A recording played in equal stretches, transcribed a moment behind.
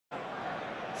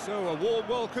So a warm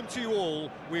welcome to you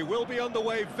all. We will be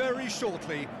underway very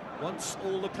shortly, once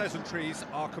all the pleasantries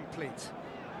are complete.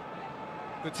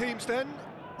 The teams then,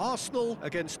 Arsenal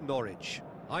against Norwich.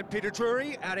 I'm Peter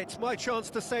Drury, and it's my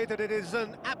chance to say that it is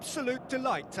an absolute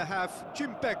delight to have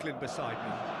Jim Beglin beside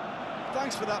me.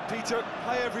 Thanks for that, Peter.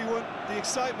 Hi, everyone. The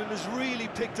excitement has really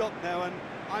picked up now, and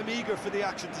I'm eager for the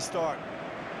action to start.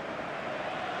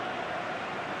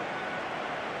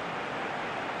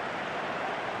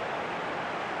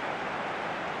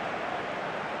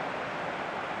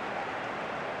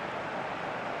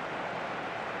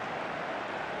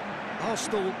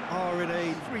 Arsenal are in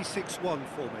a 3-6-1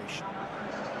 formation.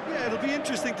 Yeah, it'll be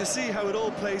interesting to see how it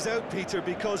all plays out, Peter,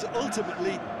 because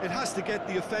ultimately it has to get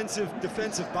the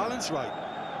offensive-defensive balance right.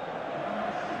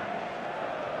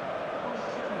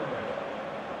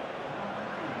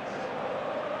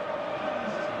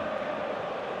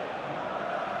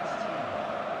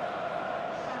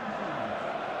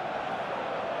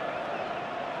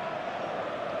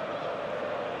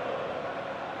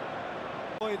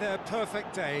 Their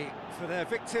perfect day. For their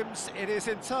victims, it is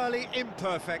entirely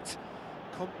imperfect.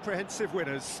 Comprehensive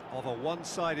winners of a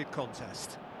one-sided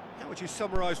contest. How would you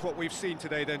summarise what we've seen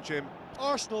today then, Jim?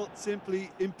 Arsenal simply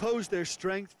imposed their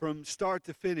strength from start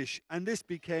to finish, and this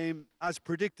became as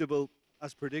predictable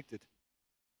as predicted.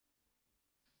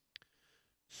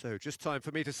 So just time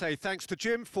for me to say thanks to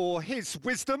Jim for his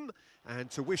wisdom and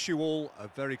to wish you all a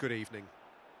very good evening.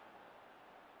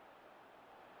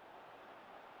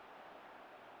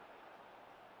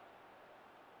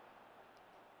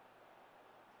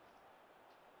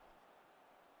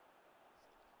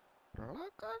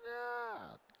 Look at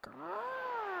that!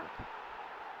 God!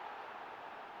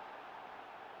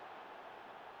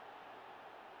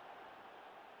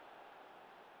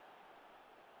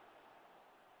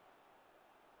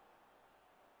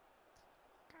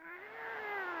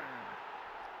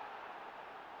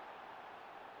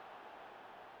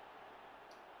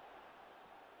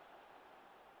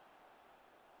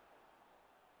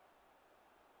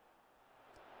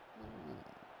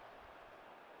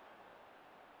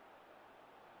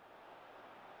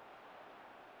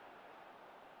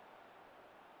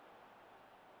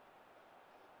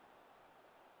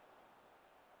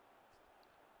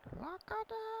 Look at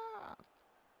that!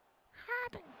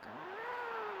 Hiding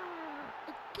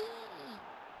again!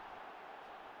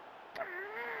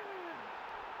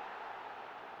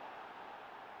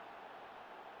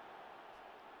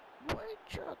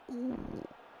 Richard! Ooh!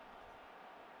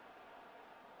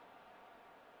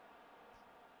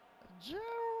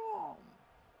 Jerome!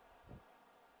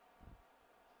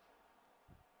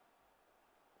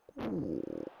 Ooh!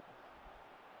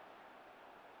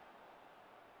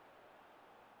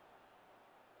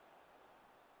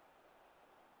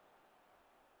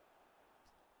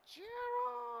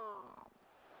 Jerome!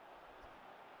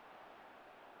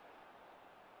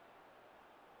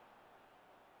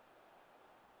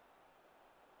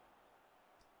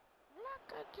 Look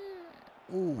at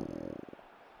it! Ooh!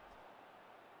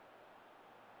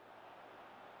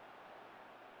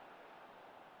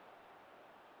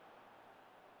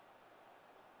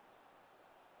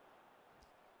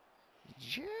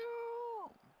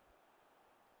 Jerome!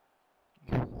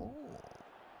 Yo!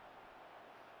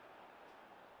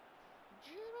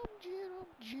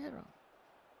 Jerome.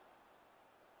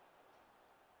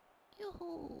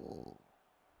 Yoo-hoo.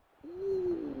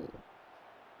 Ooh.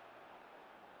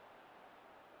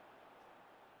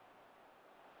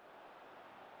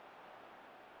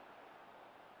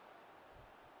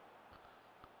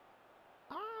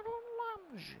 Aaron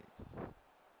Lamji.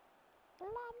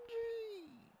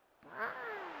 Ah.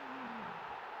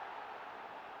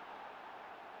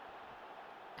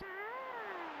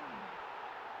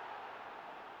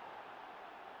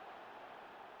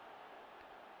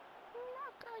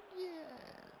 Look at you.